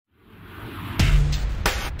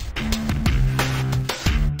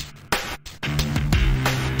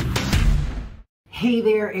Hey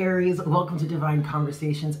there, Aries. Welcome to Divine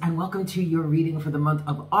Conversations and welcome to your reading for the month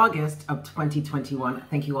of August of 2021.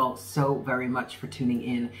 Thank you all so very much for tuning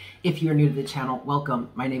in. If you're new to the channel,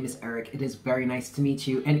 welcome. My name is Eric. It is very nice to meet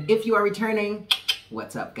you. And if you are returning,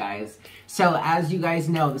 what's up, guys? So as you guys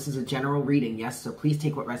know, this is a general reading, yes? So please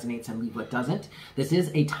take what resonates and leave what doesn't. This is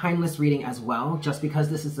a timeless reading as well. Just because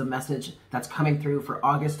this is the message that's coming through for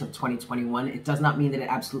August of 2021, it does not mean that it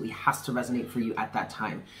absolutely has to resonate for you at that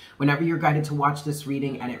time. Whenever you're guided to watch this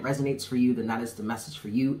reading and it resonates for you, then that is the message for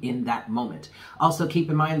you in that moment. Also, keep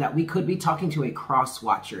in mind that we could be talking to a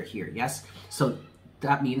cross-watcher here, yes? So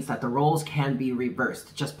that means that the roles can be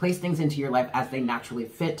reversed. Just place things into your life as they naturally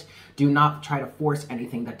fit. Do not try to force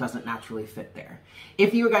anything that doesn't naturally fit there.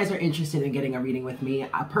 If you guys are interested in getting a reading with me,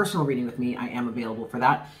 a personal reading with me, I am available for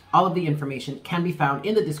that. All of the information can be found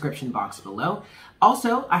in the description box below.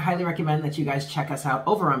 Also, I highly recommend that you guys check us out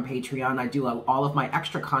over on Patreon. I do all of my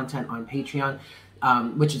extra content on Patreon,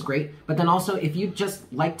 which is great. But then also, if you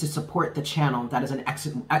just like to support the channel, that is an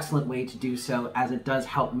excellent way to do so, as it does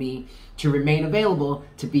help me to remain available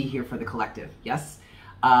to be here for the collective. Yes?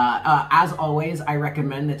 As always, I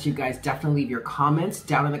recommend that you guys definitely leave your comments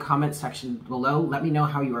down in the comment section below. Let me know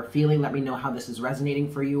how you are feeling. Let me know how this is resonating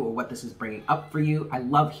for you or what this is bringing up for you. I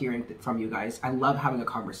love hearing from you guys. I love having a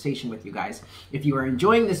conversation with you guys. If you are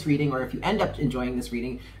enjoying this reading or if you end up enjoying this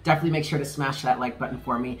reading, definitely make sure to smash that like button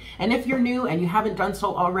for me. And if you're new and you haven't done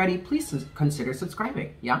so already, please consider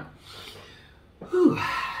subscribing. Yeah? Whew.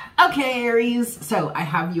 Okay, Aries. So I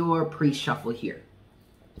have your pre-shuffle here.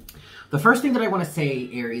 The first thing that I want to say,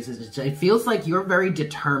 Aries, is it feels like you're very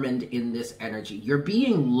determined in this energy. You're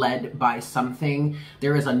being led by something.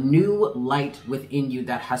 There is a new light within you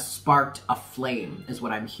that has sparked a flame, is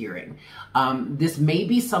what I'm hearing. This may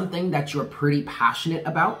be something that you're pretty passionate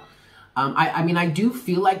about. I mean, I do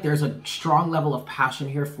feel like there's a strong level of passion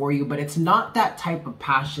here for you, but it's not that type of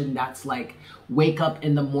passion that's like wake up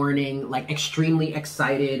in the morning, like extremely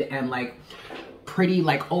excited and like pretty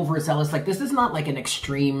like overzealous. Like this is not like an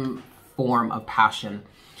extreme form of passion.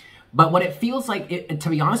 But what it feels like, to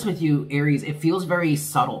be honest with you, Aries, it feels very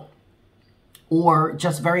subtle or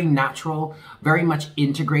just very natural, very much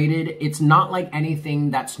integrated. It's not like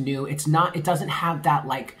anything that's new. It doesn't have that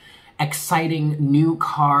like exciting new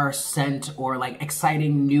car scent or like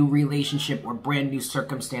exciting new relationship or brand new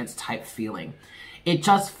circumstance type feeling. It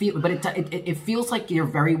just feels, but it feels like you're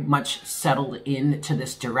very much settled into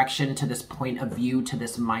this direction, to this point of view, to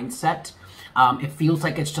this mindset. It feels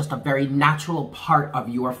like it's just a very natural part of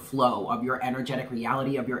your flow, of your energetic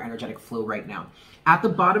reality, of your energetic flow right now. At the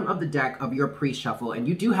bottom of the deck of your pre-shuffle, and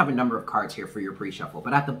you do have a number of cards here for your pre-shuffle,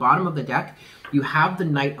 but at the bottom of the deck, you have the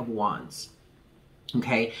Knight of Wands.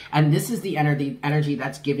 Okay, and this is the energy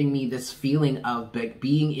that's giving me this feeling of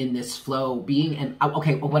being in this flow,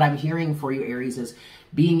 okay, what I'm hearing for you, Aries, is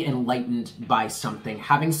being enlightened by something,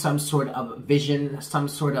 having some sort of vision, some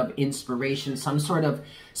sort of inspiration, some sort of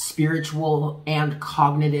spiritual and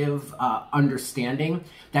cognitive understanding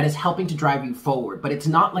that is helping to drive you forward. But it's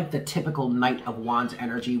not like the typical Knight of Wands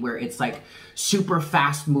energy where it's like super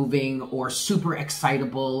fast moving or super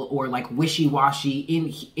excitable or like wishy-washy,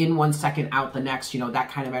 in 1 second, out the next, you know,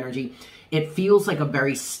 that kind of energy. It feels like a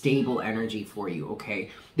very stable energy for you,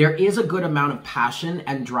 okay? There is a good amount of passion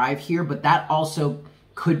and drive here, but that also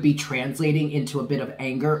could be translating into a bit of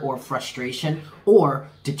anger or frustration or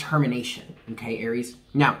determination, okay, Aries?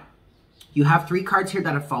 Now, you have 3 cards here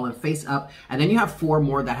that have fallen face up, and then you have 4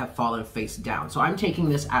 more that have fallen face down. So I'm taking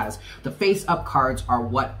this as the face up cards are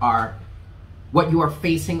what you are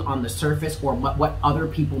facing on the surface, or what other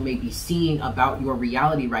people may be seeing about your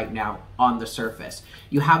reality right now on the surface.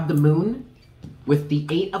 You have the Moon with the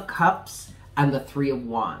 8 of Cups and the 3 of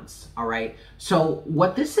Wands, all right? So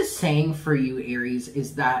what this is saying for you, Aries,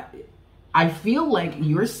 is that I feel like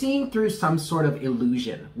you're seeing through some sort of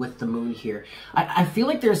illusion with the Moon here. I feel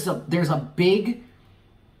like there's a big,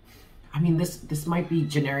 I mean, this might be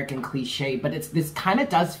generic and cliche, but this kind of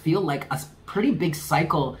does feel like a pretty big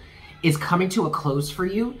cycle is coming to a close for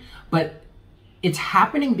you, but it's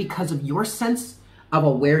happening because of your sense of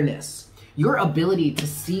awareness, your ability to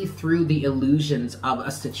see through the illusions of a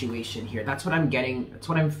situation here. That's what I'm getting. That's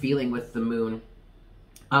what I'm feeling with the Moon.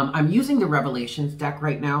 I'm using the Revelations deck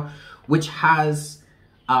right now, which has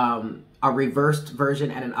a reversed version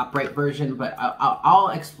and an upright version, but I'll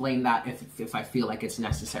explain that if I feel like it's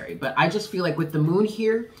necessary. But I just feel like with the Moon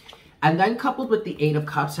here, and then coupled with the 8 of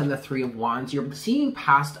Cups and the 3 of Wands, you're seeing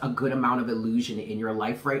past a good amount of illusion in your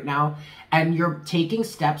life right now, and you're taking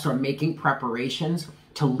steps or making preparations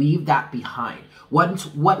to leave that behind.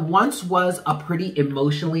 What once was a pretty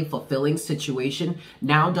emotionally fulfilling situation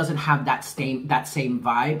now doesn't have that same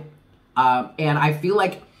vibe. And I feel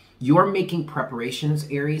like you're making preparations,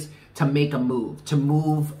 Aries, to make a move. To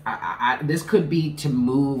move, this could be to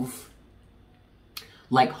move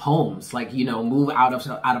like homes, like, you know, move out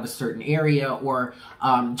of a certain area, or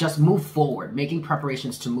just move forward, making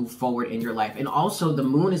preparations to move forward in your life. And also the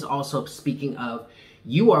moon is also speaking of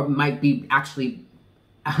might be actually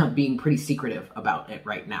being pretty secretive about it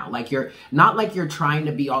right now. Like you're not like you're trying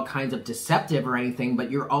to be all kinds of deceptive or anything,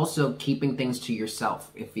 but you're also keeping things to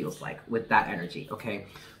yourself, it feels like, with that energy. Okay,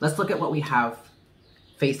 let's look at what we have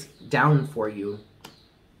face down for you.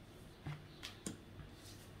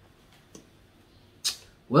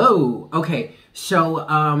 Whoa, okay, so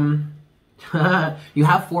you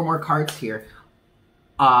have 4 more cards here.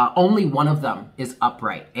 Only one of them is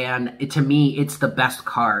upright, and to me, it's the best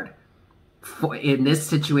card. In this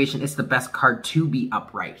situation, it's the best card to be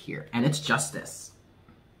upright here, and it's Justice.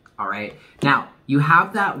 All right, now you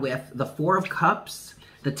have that with the 4 of Cups,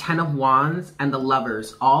 the 10 of Wands, and the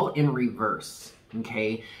Lovers, all in reverse.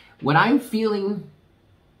 Okay, what I'm feeling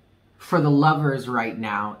for the Lovers right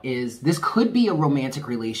now is this could be a romantic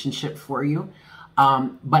relationship for you,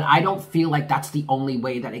 but I don't feel like that's the only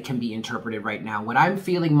way that it can be interpreted right now. What I'm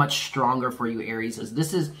feeling much stronger for you, Aries, is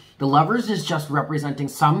the Lovers is just representing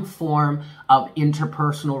some form of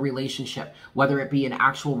interpersonal relationship, whether it be an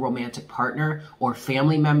actual romantic partner or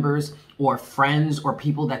family members or friends or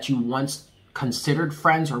people that you once considered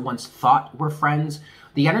friends or once thought were friends.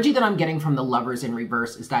 The energy that I'm getting from the Lovers in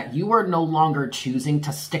reverse is that you are no longer choosing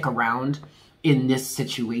to stick around in this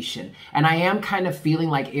situation. And I am kind of feeling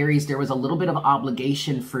like, Aries, there was a little bit of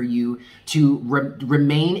obligation for you to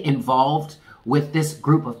remain involved with this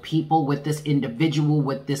group of people, with this individual,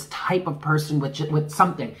 with this type of person, with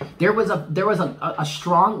something. There was a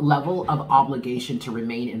strong level of obligation to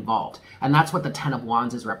remain involved. And that's what the 10 of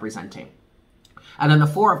Wands is representing. And then the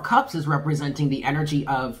 4 of Cups is representing the energy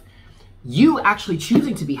of you actually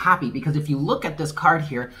choosing to be happy, because if you look at this card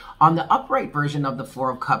here, on the upright version of the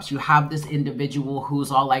 4 of Cups, you have this individual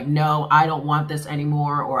who's all like, no, I don't want this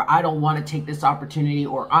anymore, or I don't want to take this opportunity,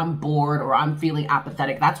 or I'm bored, or I'm feeling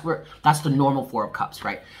apathetic. That's the normal 4 of Cups,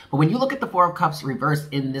 right? But when you look at the 4 of Cups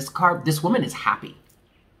reversed in this card, this woman is happy.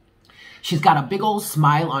 She's got a big old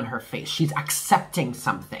smile on her face. She's accepting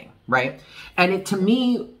something, right? And it, to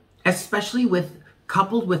me, especially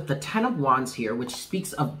coupled with the 10 of Wands here, which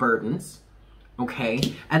speaks of burdens, okay?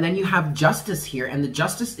 And then you have Justice here, and the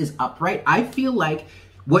Justice is upright. I feel like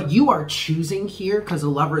what you are choosing here, because the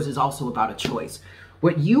Lovers is also about a choice,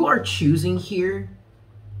 what you are choosing here,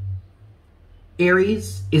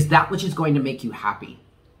 Aries, is that which is going to make you happy.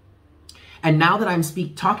 And now that I'm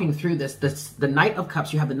talking through this, the Knight of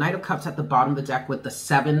Cups, you have the Knight of Cups at the bottom of the deck with the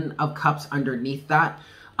 7 of Cups underneath that.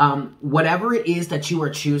 Whatever it is that you are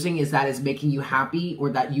choosing is making you happy, or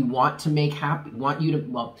that you want to make happy,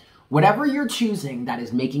 whatever you're choosing that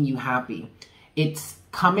is making you happy, it's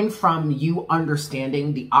coming from you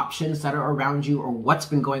understanding the options that are around you, or what's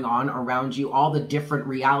been going on around you, all the different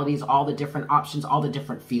realities, all the different options, all the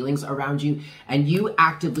different feelings around you, and you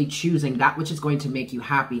actively choosing that which is going to make you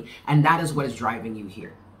happy. And that is what is driving you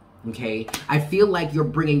here. Okay. I feel like you're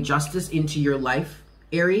bringing justice into your life,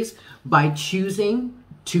 Aries, by choosing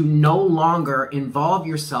to no longer involve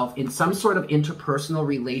yourself in some sort of interpersonal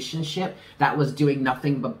relationship that was doing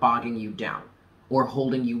nothing but bogging you down, or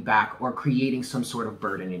holding you back, or creating some sort of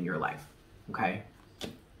burden in your life, okay?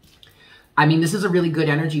 I mean, this is a really good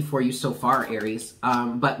energy for you so far, Aries,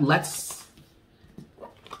 but let's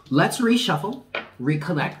reshuffle,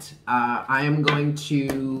 recollect. I am going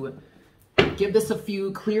to give this a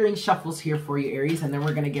few clearing shuffles here for you, Aries, and then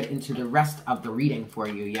we're going to get into the rest of the reading for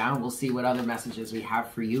you, yeah? We'll see what other messages we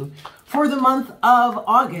have for you for the month of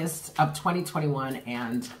August of 2021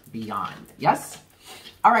 and beyond, yes?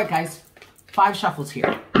 All right, guys, 5 shuffles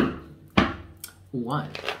here. 1.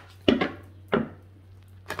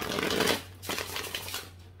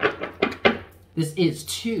 This is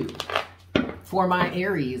 2. For my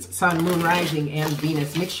Aries, Sun, Moon, Rising, and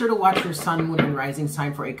Venus, make sure to watch your Sun, Moon, and Rising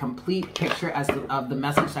sign for a complete picture of the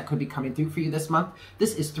message that could be coming through for you this month.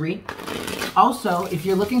 This is 3. Also, if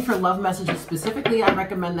you're looking for love messages specifically, I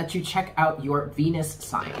recommend that you check out your Venus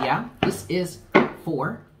sign, yeah? This is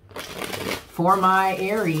 4. For my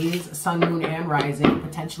Aries, Sun, Moon, and Rising,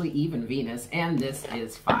 potentially even Venus, and this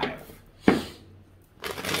is 5.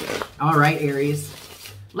 All right, Aries,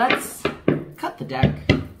 let's cut the deck.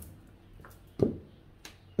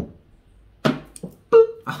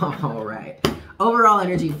 All right. Overall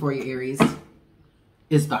energy for you, Aries,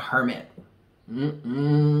 is the Hermit.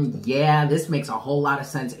 Yeah, this makes a whole lot of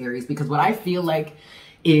sense, Aries, because what I feel like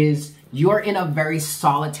is you're in a very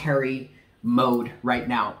solitary mode right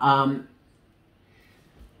now.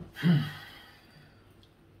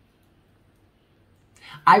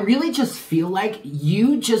 I really just feel like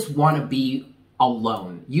you just want to be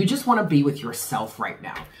alone. You just want to be with yourself right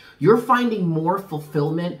now. You're finding more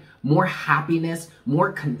fulfillment, more happiness,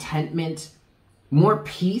 more contentment, more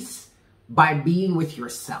peace by being with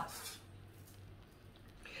yourself.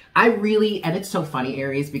 I really, and it's so funny,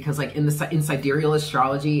 Aries, because like in sidereal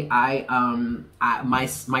astrology, my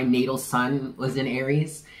natal sun was in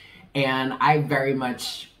Aries, and I very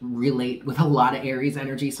much relate with a lot of Aries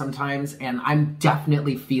energy sometimes, and I'm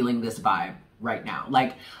definitely feeling this vibe right now.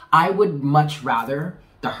 Like, I would much rather,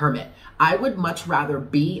 the Hermit, I would much rather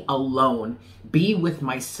be alone, be with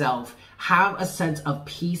myself, have a sense of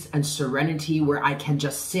peace and serenity where I can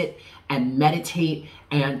just sit and meditate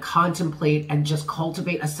and contemplate and just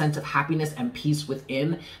cultivate a sense of happiness and peace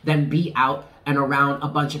within than be out and around a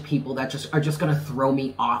bunch of people that just are just going to throw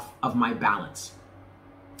me off of my balance.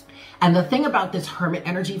 And the thing about this Hermit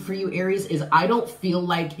energy for you, Aries, is I don't feel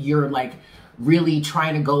like you're like really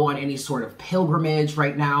trying to go on any sort of pilgrimage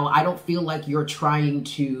right now. I don't feel like you're trying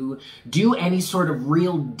to do any sort of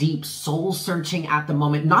real deep soul searching at the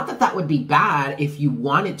moment. Not that that would be bad if you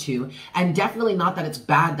wanted to, and definitely not that it's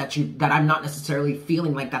bad that I'm not necessarily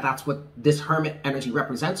feeling like that's what this Hermit energy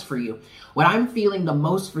represents for you. What I'm feeling the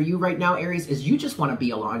most for you right now, Aries, is you just want to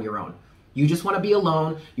be on your own. You just want to be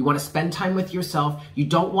alone. You want to spend time with yourself. You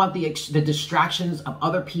don't want the distractions of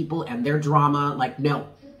other people and their drama. Like, no.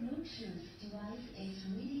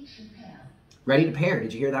 Ready to pair.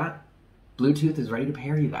 Did you hear that? Bluetooth is ready to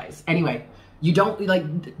pair, you guys. Anyway, you don't,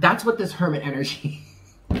 like, that's what this Hermit energy,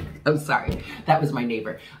 I'm sorry, that was my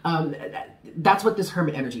neighbor. That's what this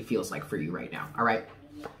Hermit energy feels like for you right now, all right?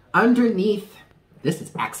 Underneath, this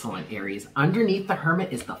is excellent, Aries. Underneath the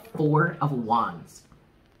Hermit is the Four of Wands.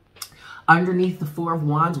 Underneath the Four of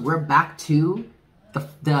Wands, we're back to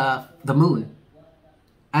the Moon.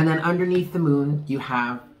 And then underneath the Moon, you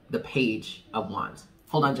have the Page of Wands.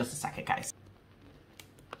 Hold on just a second, guys.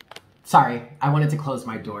 Sorry, I wanted to close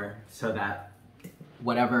my door so that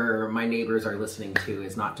whatever my neighbors are listening to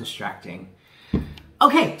is not distracting.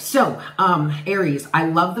 Okay, so Aries, I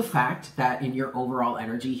love the fact that in your overall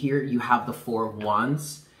energy here, you have the Four of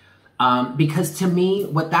Wands. Because to me,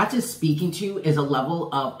 what that is speaking to is a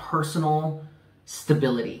level of personal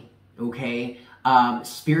stability, okay?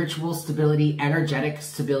 Spiritual stability, energetic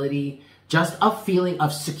stability, just a feeling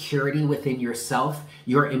of security within yourself,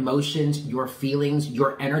 your emotions, your feelings,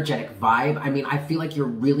 your energetic vibe. I mean, I feel like you're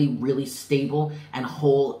really, really stable and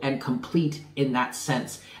whole and complete in that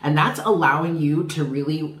sense. And that's allowing you to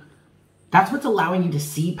really, that's what's allowing you to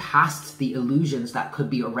see past the illusions that could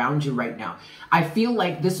be around you right now. I feel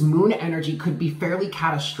like this Moon energy could be fairly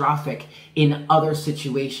catastrophic in other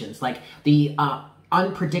situations, like the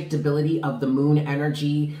unpredictability of the Moon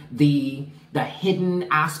energy, the hidden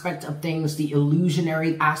aspect of things, the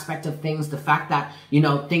illusionary aspect of things, the fact that, you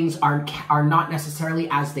know, things are not necessarily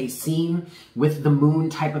as they seem with the Moon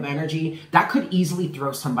type of energy, that could easily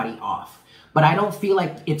throw somebody off. But I don't feel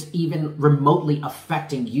like it's even remotely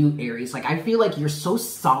affecting you, Aries. Like, I feel like you're so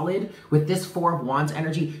solid with this Four of Wands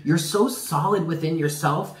energy. You're so solid within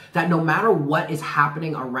yourself that no matter what is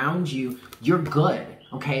happening around you, you're good,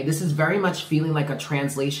 okay? This is very much feeling like a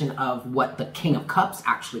translation of what the King of Cups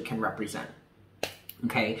actually can represent,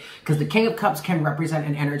 okay? Because the King of Cups can represent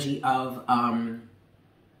an energy of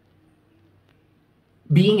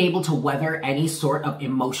being able to weather any sort of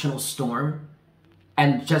emotional storm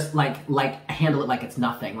and just like handle it like it's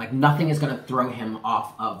nothing. Like nothing is going to throw him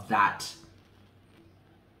off of that,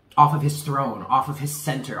 off of his throne, off of his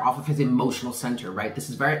center, off of his emotional center, right? This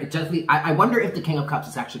is very, it definitely, I wonder if the King of Cups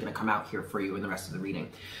is actually going to come out here for you in the rest of the reading.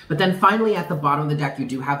 But then finally at the bottom of the deck, you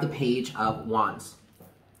do have the Page of Wands.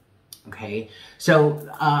 Okay, so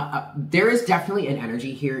there is definitely an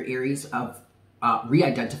energy here, Aries, of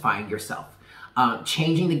re-identifying yourself.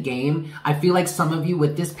 Changing the game. I feel like some of you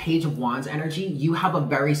with this Page of Wands energy, you have a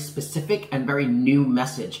very specific and very new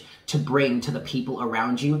message to bring to the people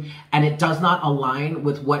around you. And it does not align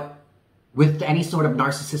with any sort of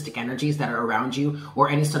narcissistic energies that are around you, or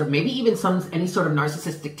any sort of, maybe even any sort of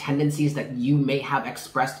narcissistic tendencies that you may have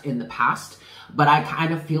expressed in the past. But I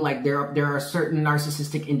kind of feel like there are certain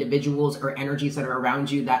narcissistic individuals or energies that are around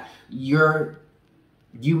you that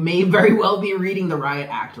you may very well be reading the Riot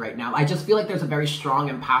Act right now. I just feel like there's a very strong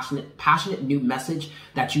and passionate new message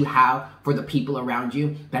that you have for the people around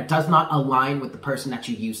you that does not align with the person that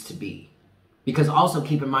you used to be. Because also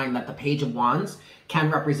keep in mind that the Page of Wands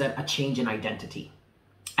can represent a change in identity.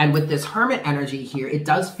 And with this Hermit energy here, it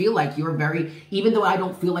does feel like you're very, even though I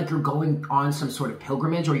don't feel like you're going on some sort of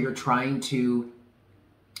pilgrimage or you're trying to,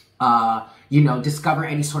 you know, discover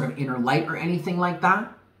any sort of inner light or anything like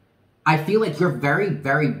that, I feel like you're very,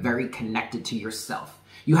 very, very connected to yourself.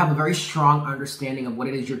 You have a very strong understanding of what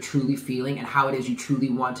it is you're truly feeling and how it is you truly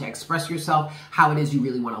want to express yourself, how it is you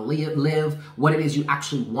really want to live, what it is you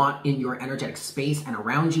actually want in your energetic space and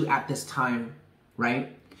around you at this time,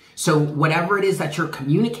 right? So whatever it is that you're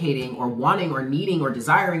communicating or wanting or needing or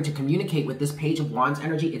desiring to communicate with this Page of Wands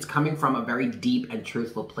energy, it's coming from a very deep and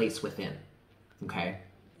truthful place within, okay?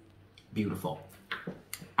 Beautiful.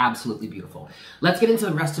 Absolutely beautiful. Let's get into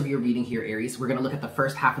the rest of your reading here, Aries. We're going to look at the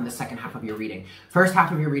first half and the second half of your reading. First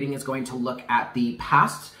half of your reading is going to look at the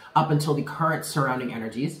past up until the current surrounding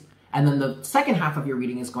energies. And then the second half of your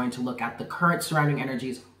reading is going to look at the current surrounding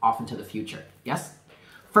energies off into the future. Yes?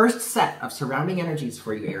 First set of surrounding energies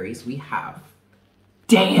for you, Aries, we have...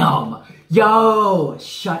 Damn! Yo!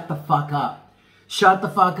 Shut the fuck up. Shut the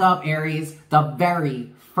fuck up, Aries. The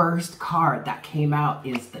very first card that came out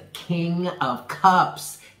is the King of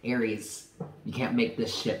Cups. Aries, you can't make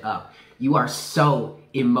this shit up. You are so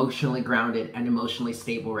emotionally grounded and emotionally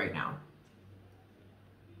stable right now.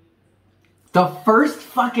 The first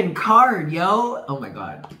fucking card, yo. Oh my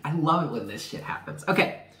God. I love it when this shit happens.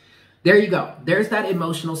 Okay. There you go. There's that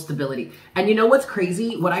emotional stability. And you know what's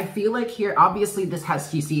crazy? What I feel like here, obviously this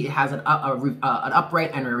has, you see, it has an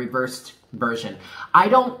upright and a reversed version.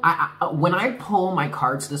 When I pull my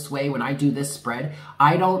cards this way, when I do this spread,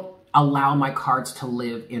 I don't allow my cards to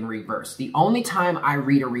live in reverse. The only time I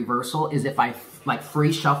read a reversal is if I like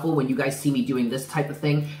free shuffle, when you guys see me doing this type of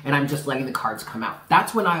thing and I'm just letting the cards come out.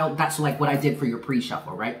 That's like what I did for your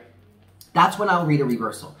pre-shuffle, right? That's when I'll read a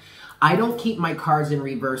reversal. I don't keep my cards in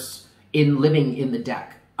reverse living in the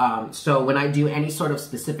deck. So when I do any sort of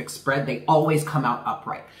specific spread, they always come out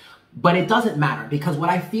upright. But it doesn't matter, because what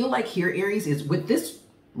I feel like here, Aries, is with this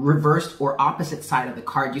reversed or opposite side of the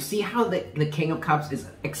card, you see how the King of Cups is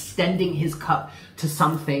extending his cup to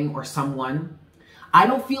something or someone? I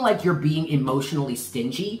don't feel like you're being emotionally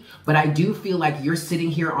stingy, but I do feel like you're sitting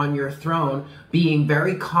here on your throne being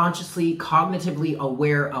very consciously, cognitively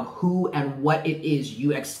aware of who and what it is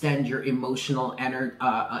you extend your emotional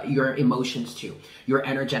your emotions to, your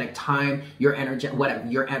energetic time, your whatever,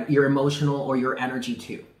 your emotional or your energy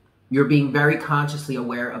to. You're being very consciously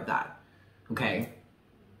aware of that, okay?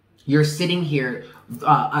 You're sitting here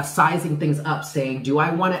sizing things up, saying, do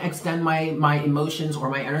I want to extend my emotions or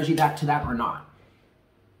my energy to that or not?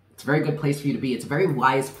 It's a very good place for you to be. It's a very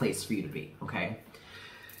wise place for you to be, okay?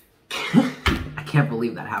 I can't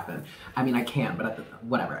believe that happened. I mean, I can, but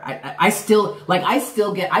whatever. I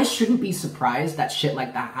shouldn't be surprised that shit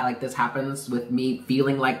like that, like this happens with me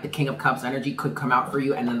feeling like the King of Cups energy could come out for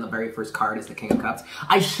you and then the very first card is the King of Cups.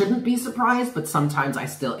 I shouldn't be surprised, but sometimes I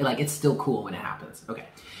still, like, it's still cool when it happens. Okay.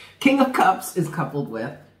 King of Cups is coupled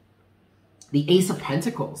with the Ace of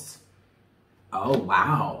Pentacles. Oh,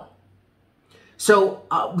 wow. So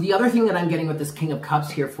the other thing that I'm getting with this King of Cups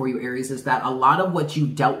here for you, Aries, is that a lot of what you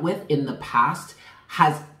dealt with in the past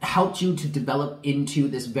has helped you to develop into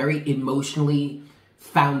this very emotionally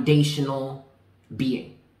foundational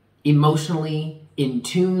being. Emotionally in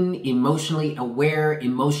tune, emotionally aware,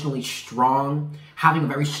 emotionally strong, having a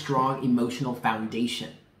very strong emotional foundation.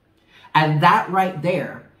 And that right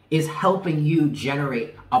there is helping you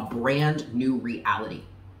generate a brand new reality.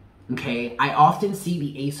 Okay, I often see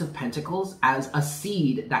the Ace of Pentacles as a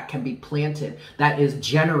seed that can be planted, that is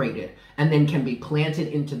generated, and then can be planted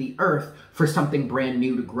into the earth for something brand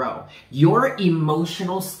new to grow. Your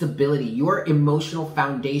emotional stability, your emotional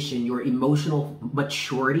foundation, your emotional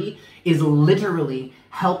maturity is literally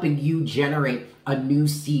helping you generate a new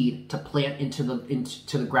seed to plant into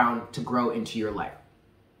the ground to grow into your life.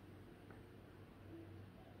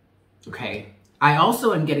 Okay, I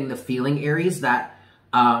also am getting the feeling, Aries, that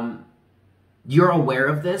you're aware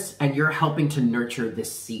of this and you're helping to nurture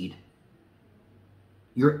this seed.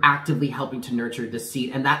 You're actively helping to nurture this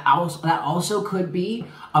seed. And that also could be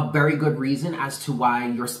a very good reason as to why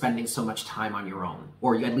you're spending so much time on your own,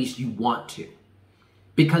 or at least you want to.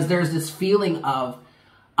 Because there's this feeling of,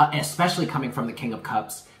 especially coming from the King of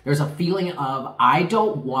Cups, there's a feeling of, I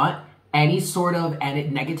don't want any sort of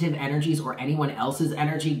negative energies or anyone else's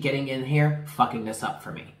energy getting in here fucking this up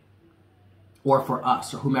for me. Or for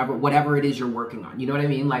us, or whomever, whatever it is you're working on. You know what I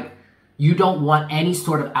mean? Like, you don't want any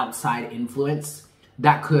sort of outside influence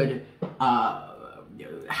that could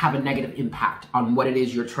have a negative impact on what it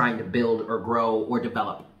is you're trying to build or grow or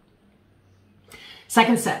develop.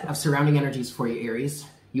 Second set of surrounding energies for you, Aries.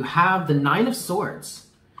 You have the Nine of Swords.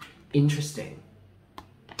 Interesting.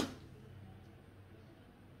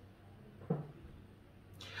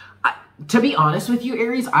 To be honest with you,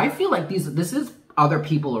 Aries, I feel like this is other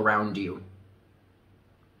people around you.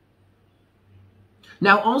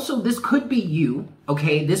 Now, also, this could be you,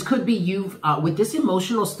 okay? This could be you with this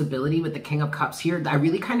emotional stability with the King of Cups here. I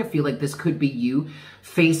really kind of feel like this could be you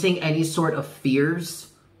facing any sort of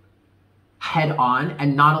fears head on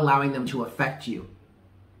and not allowing them to affect you,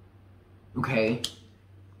 okay?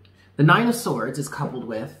 The Nine of Swords is coupled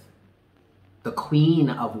with the Queen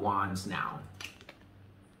of Wands now.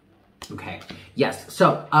 Okay, yes,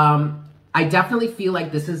 so I definitely feel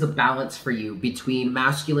like this is a balance for you between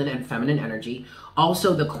masculine and feminine energy.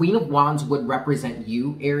 Also, the Queen of Wands would represent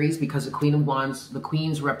you, Aries, because the Queen of Wands, the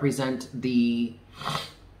queens represent the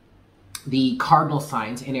cardinal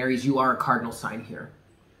signs. In Aries, you are a cardinal sign here.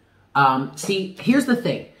 See, here's the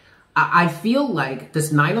thing. I feel like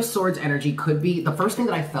this Nine of Swords energy could be, the first thing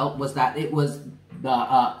that I felt was that it was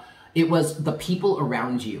the people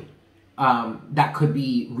around you that could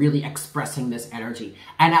be really expressing this energy.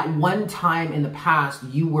 And at one time in the past,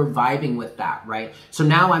 you were vibing with that, right? So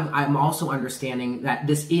now I'm also understanding that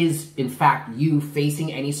this is, in fact, you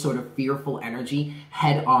facing any sort of fearful energy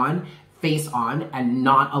head on, face on, and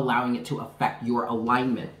not allowing it to affect your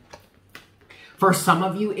alignment. For some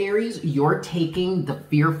of you, Aries, you're taking the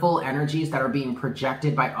fearful energies that are being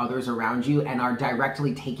projected by others around you and are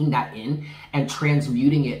directly taking that in and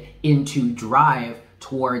transmuting it into drive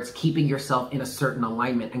towards keeping yourself in a certain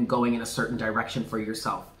alignment and going in a certain direction for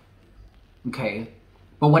yourself, okay?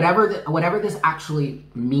 But whatever this actually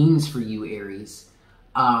means for you, Aries,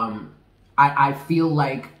 I feel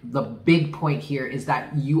like the big point here is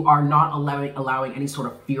that you are not allowing any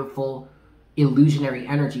sort of fearful, illusionary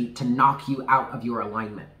energy to knock you out of your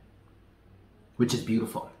alignment, which is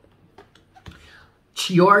beautiful.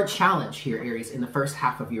 Your challenge here, Aries, in the first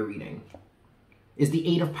half of your reading is the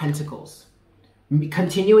Eight of Pentacles.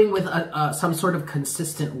 Continuing with some sort of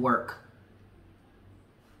consistent work.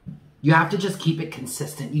 You have to just keep it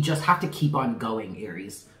consistent. You just have to keep on going,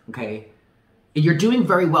 Aries, okay? You're doing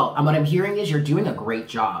very well. And what I'm hearing is you're doing a great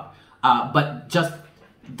job. But just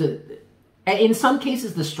in some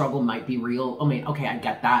cases, the struggle might be real. I mean, okay, I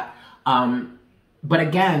get that. But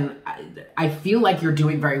again, I feel like you're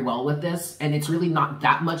doing very well with this, and it's really not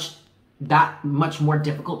that much more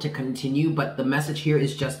difficult to continue. But the message here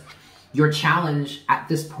is just your challenge at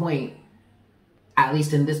this point, at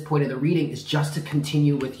least in this point of the reading, is just to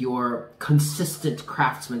continue with your consistent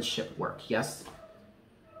craftsmanship work. Yes?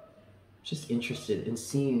 Just interested in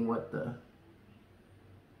seeing what the...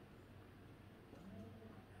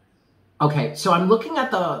 Okay, so I'm looking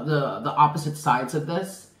at the opposite sides of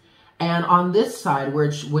this, and on this side,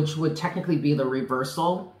 which would technically be the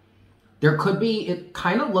reversal, there could be, it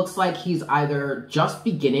kind of looks like he's either just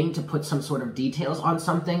beginning to put some sort of details on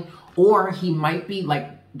something, or he might be like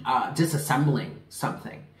disassembling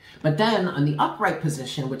something. But then on the upright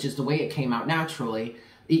position, which is the way it came out naturally,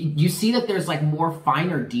 you see that there's like more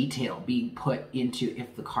finer detail being put into,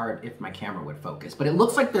 if my camera would focus, but it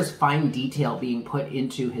looks like there's fine detail being put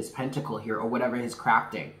into his pentacle here, or whatever his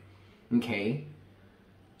crafting, okay?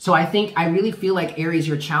 So I really feel like, Aries,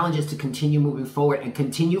 your challenge is to continue moving forward and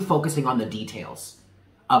continue focusing on the details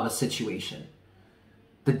of a situation.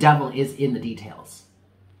 The devil is in the details.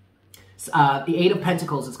 The Eight of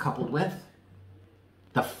Pentacles is coupled with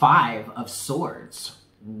the Five of Swords.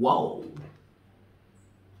 Whoa.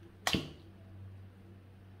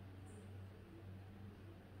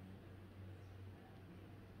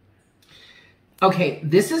 Okay,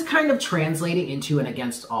 this is kind of translating into an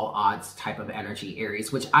against all odds type of energy,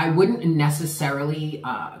 Aries, which I wouldn't necessarily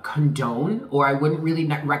condone, or I wouldn't really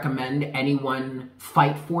recommend anyone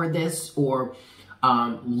fight for this or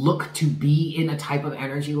look to be in a type of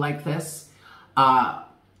energy like this.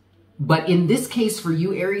 But in this case for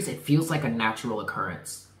you, Aries, it feels like a natural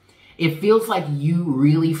occurrence. It feels like you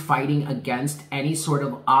really fighting against any sort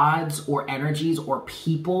of odds or energies or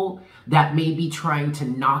people that may be trying to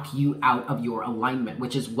knock you out of your alignment,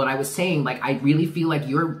 which is what I was saying. Like, I really feel like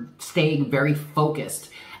you're staying very focused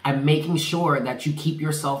and making sure that you keep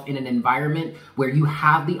yourself in an environment where you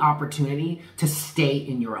have the opportunity to stay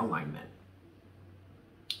in your alignment.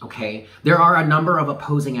 Okay? There are a number of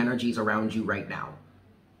opposing energies around you right now.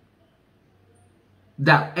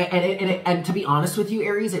 And to be honest with you,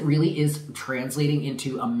 Aries, it really is translating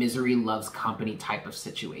into a misery loves company type of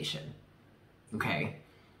situation. Okay?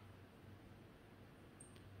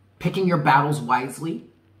 Picking your battles wisely,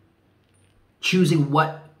 choosing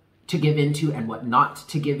what to give into and what not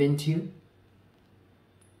to give into.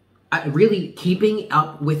 Really keeping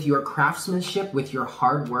up with your craftsmanship, with your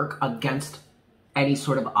hard work against any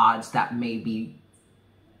sort of odds that may be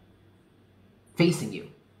facing you.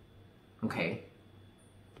 Okay?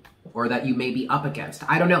 or that you may be up against.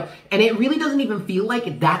 I don't know. And it really doesn't even feel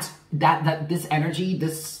like that this energy,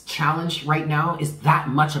 this challenge right now is that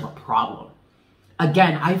much of a problem.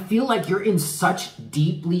 Again, I feel like you're in such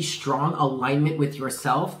deeply strong alignment with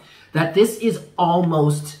yourself that this is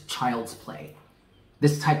almost child's play.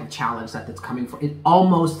 This type of challenge that's coming for, it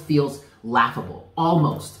almost feels laughable.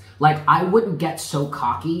 Almost. Like, I wouldn't get so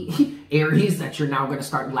cocky, Aries, that you're now going to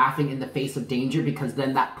start laughing in the face of danger, because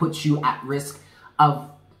then that puts you at risk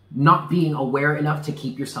of not being aware enough to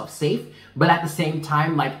keep yourself safe. But at the same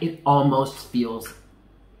time, like, it almost feels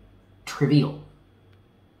trivial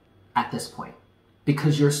at this point,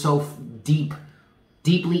 because you're so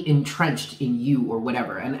deeply entrenched in you or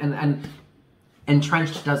whatever. And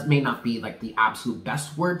entrenched may not be like the absolute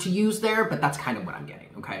best word to use there, but that's kind of what I'm getting,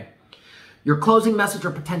 okay? Your closing message or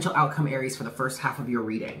potential outcome, Aries, for the first half of your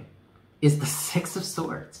reading is the Six of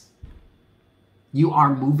Swords. You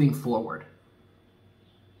are moving forward.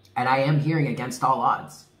 And I am hearing against all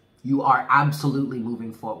odds. You are absolutely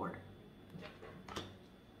moving forward.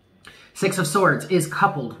 Six of Swords is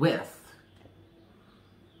coupled with,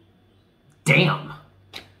 damn,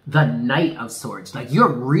 the Knight of Swords. Like,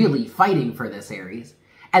 you're really fighting for this, Aries.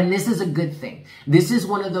 And this is a good thing. This is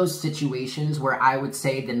one of those situations where I would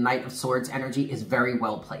say the Knight of Swords energy is very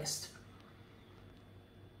well placed.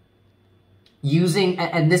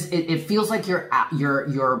 It feels like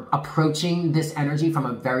you're approaching this energy from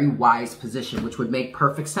a very wise position, which would make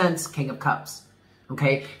perfect sense, King of Cups.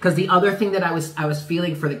 Okay? Because the other thing that I was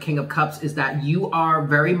feeling for the King of Cups is that you are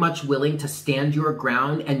very much willing to stand your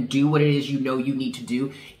ground and do what it is you know you need to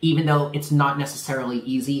do, even though it's not necessarily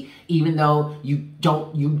easy, even though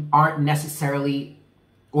you aren't necessarily,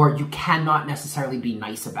 or you cannot necessarily be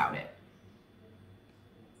nice about it.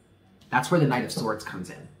 That's where the Knight of Swords comes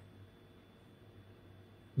in.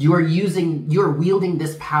 You're wielding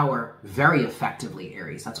this power very effectively,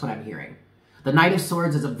 Aries. That's what I'm hearing. The Knight of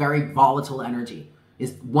Swords is a very volatile energy.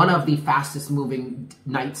 Is one of the fastest moving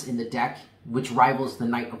knights in the deck, which rivals the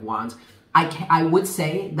Knight of Wands. I would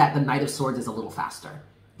say that the Knight of Swords is a little faster,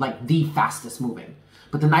 like the fastest moving.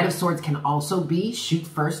 But the Knight of Swords can also be shoot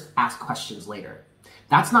first, ask questions later.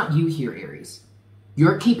 That's not you here, Aries.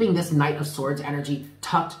 You're keeping this Knight of Swords energy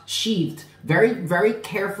tucked, sheathed, very, very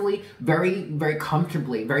carefully, very, very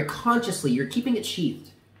comfortably, very consciously. You're keeping it sheathed.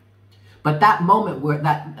 But that moment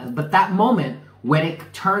when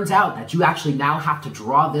it turns out that you actually now have to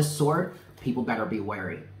draw this sword, people better be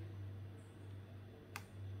wary.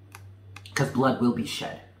 Because blood will be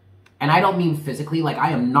shed. And I don't mean physically, like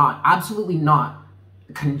I am not, absolutely not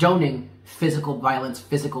condoning physical violence,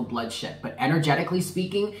 physical bloodshed. But energetically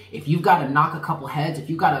speaking, if you've got to knock a couple heads, if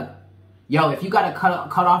you got to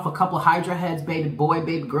cut off a couple Hydra heads, baby boy,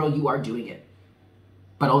 baby girl, you are doing it.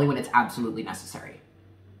 But only when it's absolutely necessary.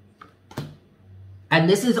 And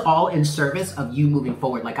this is all in service of you moving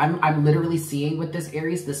forward. Like I'm literally seeing with this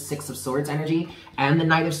Aries, the Six of Swords energy and the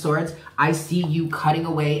Knight of Swords, I see you cutting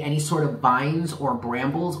away any sort of vines or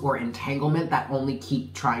brambles or entanglement that only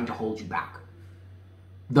keep trying to hold you back.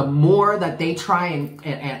 The more that they try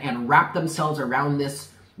and wrap themselves around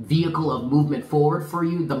this vehicle of movement forward for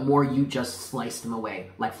you, the more you just slice them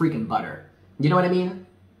away like freaking butter. You know what I mean?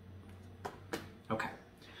 Okay.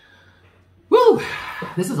 Woo!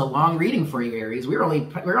 This is a long reading for you, Aries. We're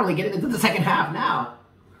only getting into the second half now.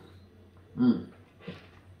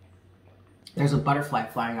 There's a butterfly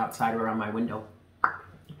flying outside around my window.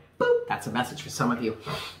 Boop! That's a message for some of you.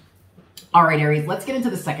 All right, Aries, let's get into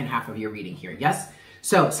the second half of your reading here. Yes?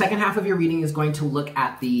 So, second half of your reading is going to look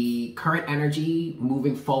at the current energy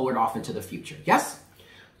moving forward off into the future. Yes?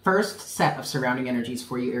 First set of surrounding energies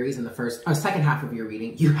for you, Aries, in the second half of your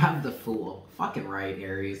reading, you have the Fool. Fucking right,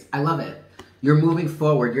 Aries. I love it. You're moving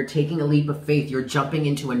forward. You're taking a leap of faith. You're jumping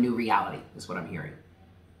into a new reality, is what I'm hearing.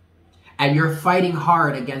 And you're fighting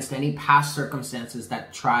hard against any past circumstances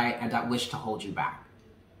that try and that wish to hold you back.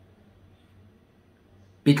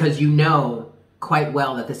 Because you know quite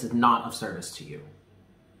well that this is not of service to you.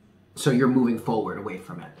 So you're moving forward away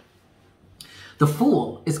from it. The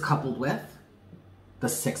Fool is coupled with the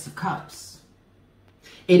Six of Cups.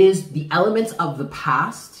 It is the elements of the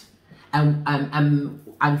past, and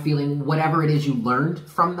I'm feeling whatever it is you learned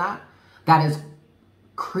from that, that is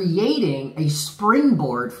creating a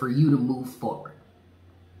springboard for you to move forward.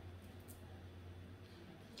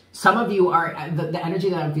 Some of you are, the energy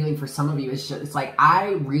that I'm feeling for some of you is just, it's like,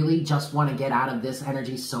 I really just want to get out of this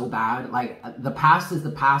energy so bad. Like, the past is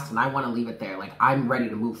the past and I want to leave it there. Like, I'm ready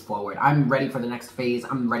to move forward. I'm ready for the next phase.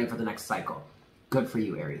 I'm ready for the next cycle. Good for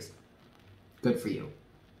you, Aries. Good for you.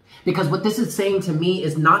 Because what this is saying to me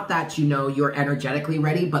is not that, you know, you're energetically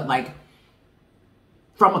ready, but like,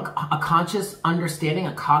 from a conscious understanding,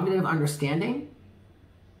 a cognitive understanding,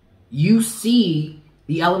 you see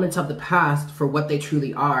the elements of the past for what they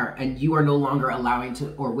truly are, and you are no longer allowing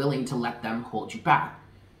to or willing to let them hold you back.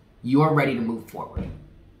 You are ready to move forward.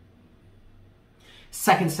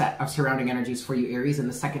 Second set of surrounding energies for you, Aries. In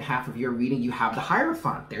the second half of your reading, you have the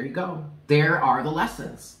Hierophant. There you go. There are the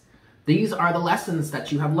lessons. These are the lessons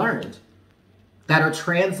that you have learned that are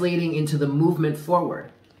translating into the movement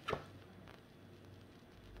forward.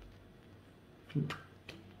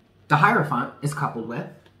 The Hierophant is coupled with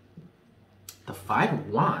the Five of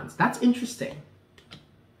Wands. That's interesting.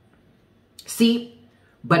 See,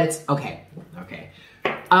 but it's okay.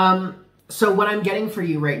 So what I'm getting for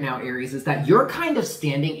you right now, Aries, is that you're kind of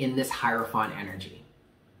standing in this Hierophant energy.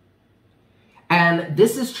 And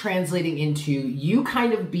this is translating into you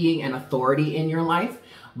kind of being an authority in your life.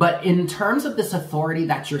 But in terms of this authority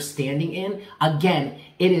that you're standing in, again,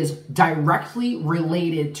 it is directly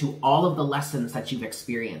related to all of the lessons that you've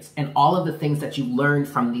experienced and all of the things that you learned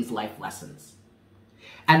from these life lessons.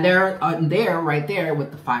 And right there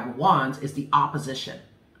with the Five of Wands is the opposition.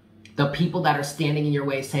 The people that are standing in your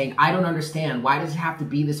way saying, I don't understand. Why does it have to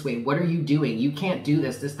be this way? What are you doing? You can't do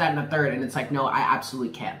this, that, and the third. And it's like, no, I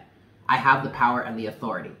absolutely can. I have the power and the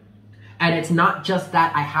authority. And it's not just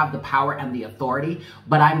that I have the power and the authority,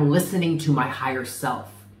 but I'm listening to my higher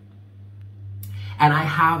self. And I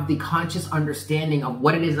have the conscious understanding of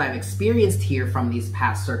what it is I've experienced here from these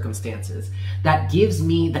past circumstances that gives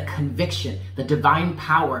me the conviction, the divine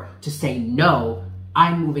power to say, no,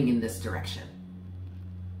 I'm moving in this direction.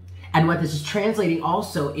 And what this is translating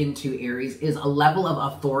also into, Aries, is a level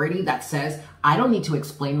of authority that says, I don't need to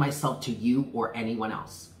explain myself to you or anyone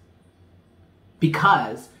else.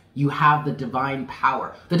 Because you have the divine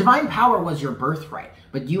power. The divine power was your birthright,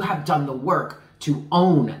 but you have done the work to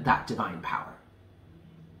own that divine power.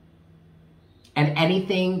 And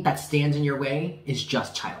anything that stands in your way is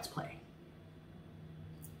just child's play.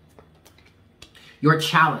 Your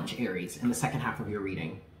challenge, Aries, in the second half of your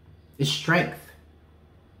reading is strength,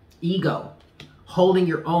 ego, holding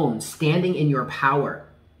your own, standing in your power,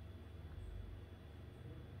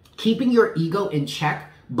 keeping your ego in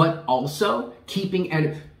check, but also keeping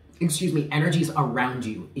energies around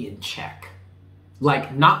you in check.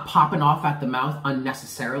 Like not popping off at the mouth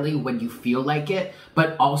unnecessarily when you feel like it,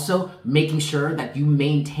 but also making sure that you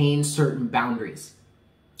maintain certain boundaries.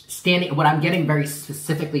 What I'm getting very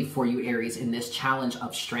specifically for you, Aries, in this challenge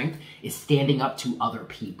of strength is standing up to other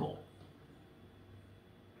people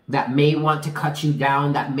that may want to cut you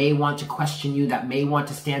down, that may want to question you, that may want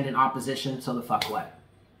to stand in opposition. So the fuck what?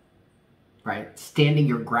 Right? Standing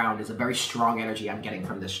your ground is a very strong energy I'm getting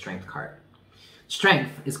from this strength card.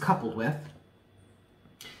 Strength is coupled with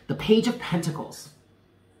the Page of Pentacles.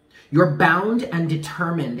 You're bound and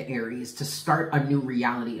determined, Aries, to start a new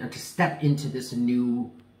reality and to step into this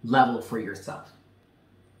new level for yourself.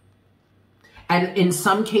 And in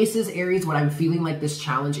some cases, Aries, what I'm feeling like this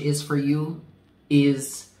challenge is for you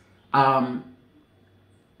is not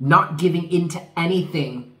giving into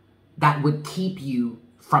anything that would keep you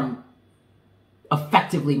from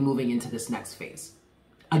effectively moving into this next phase.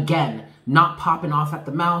 Again, not popping off at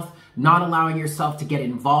the mouth, not allowing yourself to get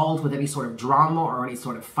involved with any sort of drama or any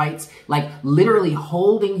sort of fights, like literally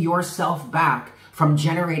holding yourself back from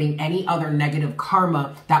generating any other negative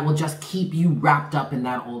karma that will just keep you wrapped up in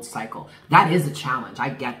that old cycle. That is a challenge. I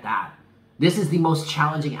get that. This is the most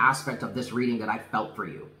challenging aspect of this reading that I felt for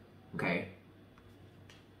you, okay?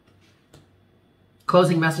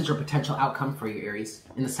 Closing message or potential outcome for you, Aries,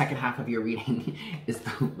 in the second half of your reading is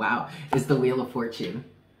the Wheel of Fortune.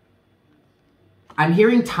 I'm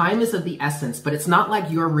hearing time is of the essence, but it's not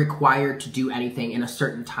like you're required to do anything in a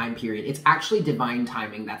certain time period. It's actually divine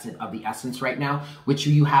timing that's of the essence right now, which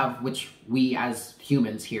we as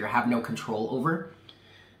humans here have no control over.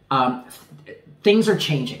 Things are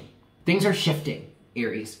changing. Things are shifting,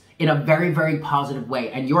 Aries, in a very, very positive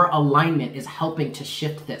way, and your alignment is helping to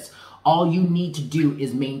shift this. All you need to do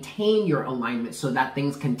is maintain your alignment so that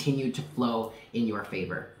things continue to flow in your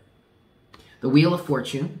favor. The Wheel of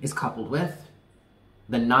Fortune is coupled with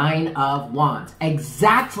the Nine of Wands.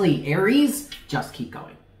 Exactly, Aries. Just keep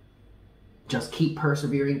going. Just keep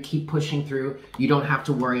persevering, keep pushing through. You don't have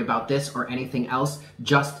to worry about this or anything else.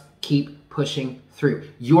 Just keep pushing through.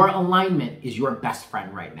 Your alignment is your best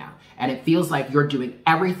friend right now. And it feels like you're doing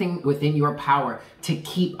everything within your power to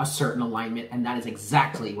keep a certain alignment, and that is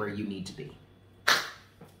exactly where you need to be.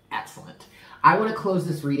 Excellent. I want to close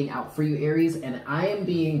this reading out for you, Aries, and I am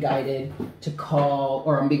being guided to call,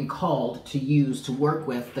 or I'm being called to use, to work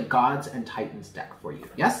with the Gods and Titans deck for you.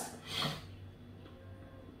 Yes?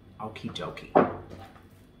 Okie dokie.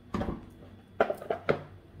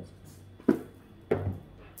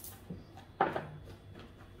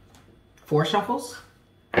 4 shuffles?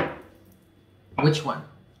 Which one?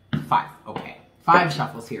 5. Okay. 5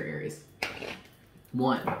 shuffles here, Aries.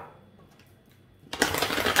 1.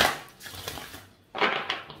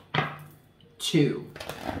 2.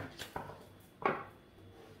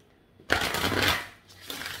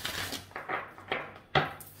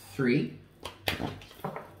 3.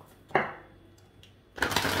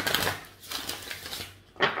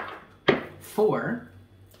 4.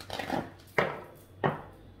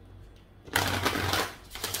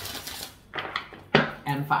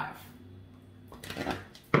 And 5.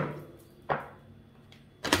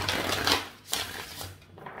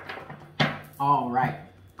 All right.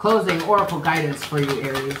 Closing oracle guidance for you,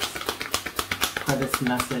 Aries, for this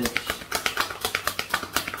message.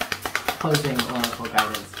 Closing oracle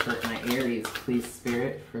guidance for my Aries, please,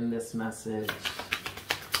 Spirit, from this message.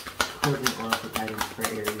 Closing oracle guidance for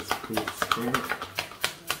Aries, please, Spirit.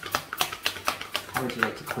 How would you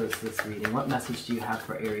like to close this reading? What message do you have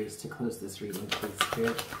for Aries to close this reading, please,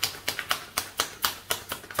 Spirit?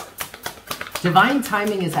 Divine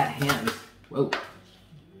timing is at hand. Whoa.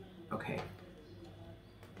 Okay.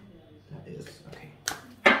 That is, okay.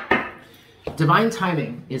 Divine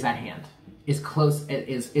timing is at hand. Is close,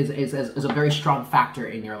 is a very strong factor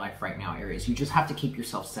in your life right now, Aries. You just have to keep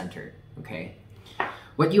yourself centered, okay?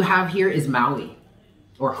 What you have here is Maui,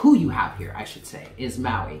 or who you have here, I should say, is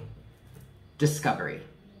Maui. Discovery.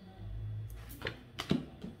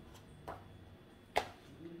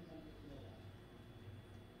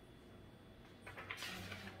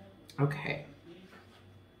 Okay.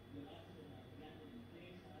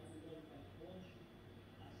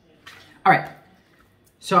 All right.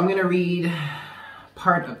 So I'm going to read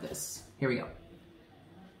part of this. Here we go.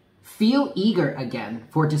 Feel eager again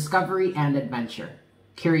for discovery and adventure.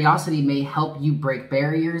 Curiosity may help you break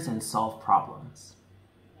barriers and solve problems.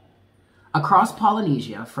 Across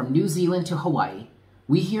Polynesia, from New Zealand to Hawaii,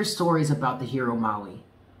 we hear stories about the hero Maui.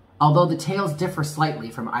 Although the tales differ slightly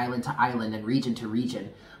from island to island and region to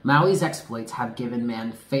region, Maui's exploits have given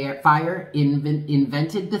man fire,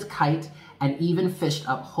 invented the kite, and even fished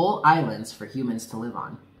up whole islands for humans to live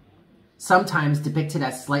on. Sometimes depicted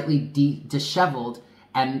as slightly disheveled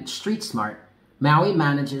and street smart, Maui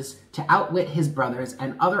manages to outwit his brothers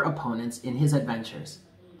and other opponents in his adventures.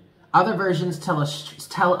 Other versions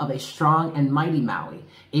tell of a strong and mighty Maui,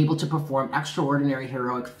 able to perform extraordinary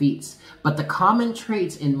heroic feats, but the common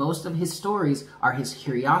traits in most of his stories are his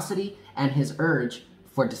curiosity and his urge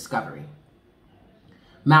for discovery.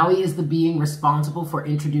 Maui is the being responsible for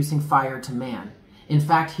introducing fire to man. In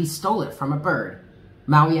fact, he stole it from a bird.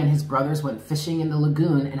 Maui and his brothers went fishing in the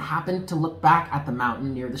lagoon and happened to look back at the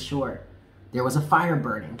mountain near the shore. There was a fire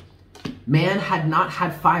burning. Man had not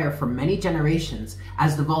had fire for many generations,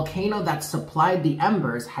 as the volcano that supplied the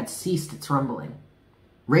embers had ceased its rumbling.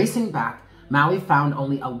 Racing back, Maui found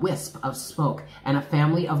only a wisp of smoke and a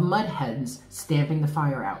family of mud hens stamping the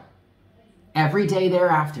fire out. Every day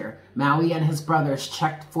thereafter, Maui and his brothers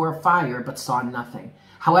checked for fire but saw nothing.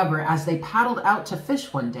 However, as they paddled out to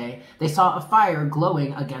fish one day, they saw a fire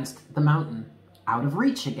glowing against the mountain, out of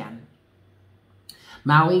reach again.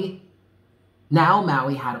 Maui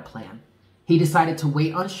had a plan. He decided to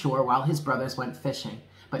wait on shore while his brothers went fishing,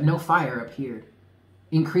 but no fire appeared.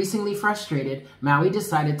 Increasingly frustrated, Maui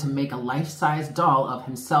decided to make a life-size doll of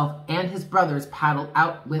himself and his brothers paddle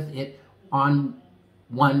out with it on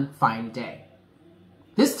one fine day.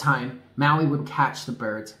 This time, Maui would catch the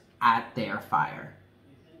birds at their fire.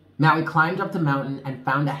 Maui climbed up the mountain and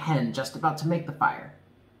found a hen just about to make the fire.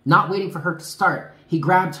 Not waiting for her to start, he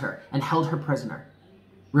grabbed her and held her prisoner.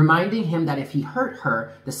 Reminding him that if he hurt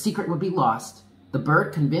her, the secret would be lost, the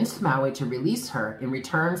bird convinced Maui to release her in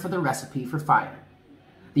return for the recipe for fire.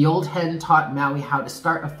 The old hen taught Maui how to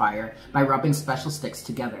start a fire by rubbing special sticks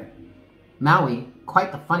together. Maui,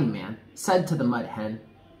 quite the funny man, said to the mud hen,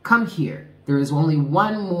 "Come here, there is only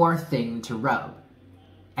one more thing to rub."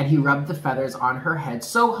 And he rubbed the feathers on her head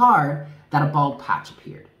so hard that a bald patch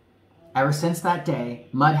appeared. Ever since that day,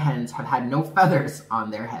 mud hens have had no feathers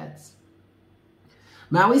on their heads.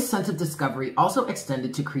 Maui's sense of discovery also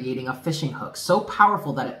extended to creating a fishing hook so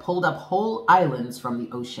powerful that it pulled up whole islands from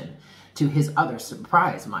the ocean, to his other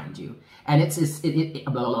surprise, mind you. And it is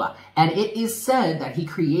said that he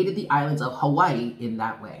created the islands of Hawaii in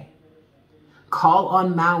that way. Call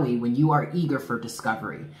on Maui when you are eager for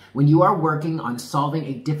discovery, when you are working on solving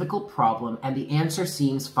a difficult problem and the answer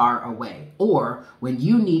seems far away, or when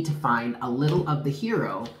you need to find a little of the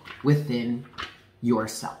hero within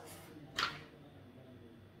yourself.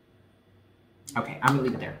 Okay, I'm gonna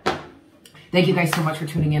leave it there. Thank you guys so much for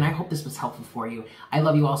tuning in. I hope this was helpful for you. I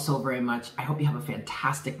love you all so very much. I hope you have a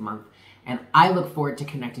fantastic month. And I look forward to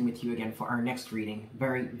connecting with you again for our next reading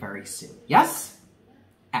very, very soon. Yes?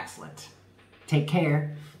 Excellent. Take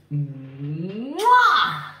care. Mwah!